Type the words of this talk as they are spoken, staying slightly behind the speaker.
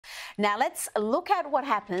Now let's look at what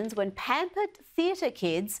happens when pampered theatre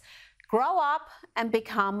kids grow up and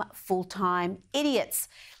become full-time idiots.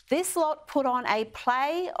 This lot put on a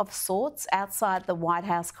play of sorts outside the White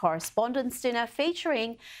House Correspondents' Dinner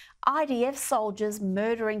featuring IDF soldiers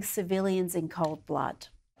murdering civilians in cold blood.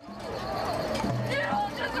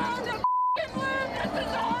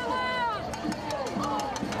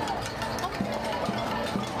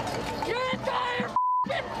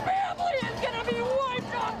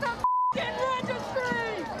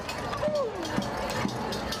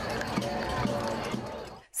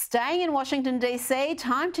 Staying in Washington, D.C.,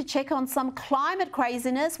 time to check on some climate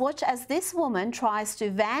craziness. Watch as this woman tries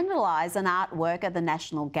to vandalise an artwork at the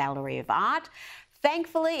National Gallery of Art.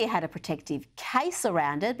 Thankfully, it had a protective case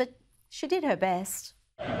around it, but she did her best.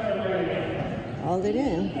 Hold it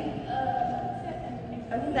in.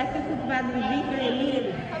 Hello,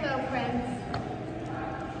 friends.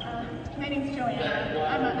 My name's Joanne.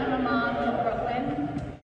 I'm a mom from Brooklyn.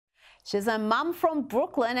 She's a mum from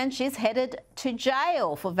Brooklyn and she's headed to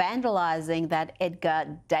jail for vandalising that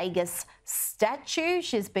Edgar Degas statue.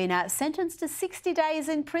 She's been sentenced to 60 days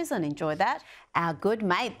in prison. Enjoy that. Our good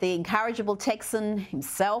mate, the incorrigible Texan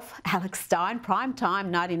himself, Alex Stein, primetime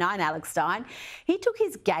 99 Alex Stein, he took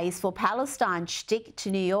his Gays for Palestine shtick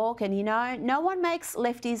to New York, and you know, no one makes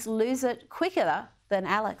lefties lose it quicker than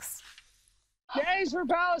Alex. Gays for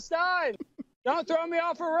Palestine! Don't throw me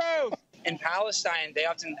off a roof! In Palestine, they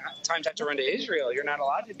oftentimes have to run to Israel. You're not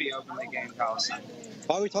allowed to be openly gay in Palestine.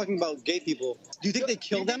 Why are we talking about gay people? Do you think they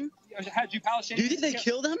kill them? Do you think they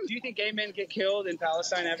kill them? Do you think gay men get killed in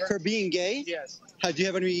Palestine ever? For being gay? Yes. Do you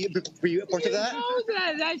have any reports of that?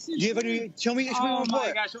 That's Do you have any? Show me a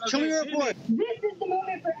report. Gosh, okay. Show me a report. This is the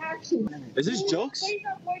moment for action. Is this jokes?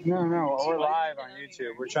 No, we're live on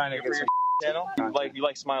YouTube. We're trying to get some channel. You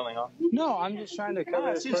like smiling, huh? No, I'm just trying to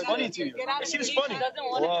cover this. It seems funny to you. It seems funny.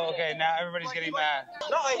 Well, okay, now everybody's getting mad.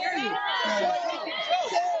 No, I hear you.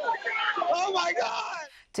 Oh my God!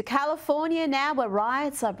 To California now, where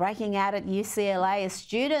riots are breaking out at UCLA as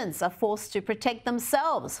students are forced to protect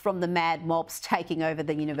themselves from the mad mobs taking over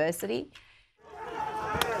the university.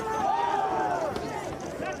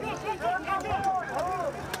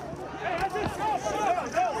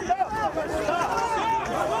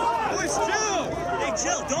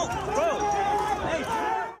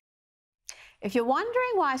 If you're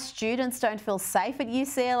wondering why students don't feel safe at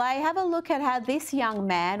UCLA, have a look at how this young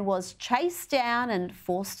man was chased down and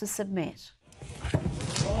forced to submit.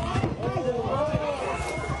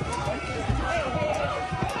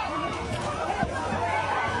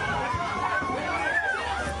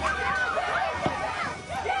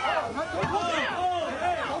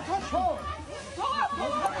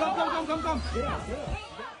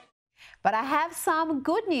 But I have some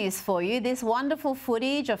good news for you. This wonderful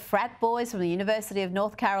footage of frat boys from the University of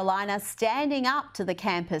North Carolina standing up to the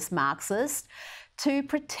campus Marxists to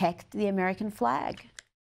protect the American flag.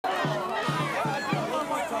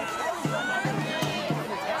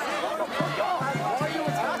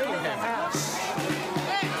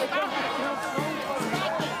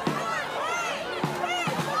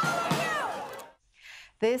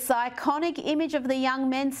 This iconic image of the young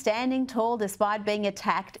men standing tall despite being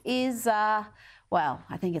attacked is, well,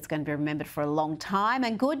 I think it's going to be remembered for a long time.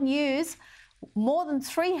 And good news, more than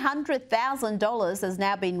 $300,000 has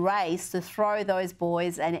now been raised to throw those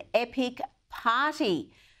boys an epic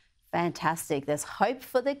party. Fantastic. There's hope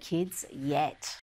for the kids yet.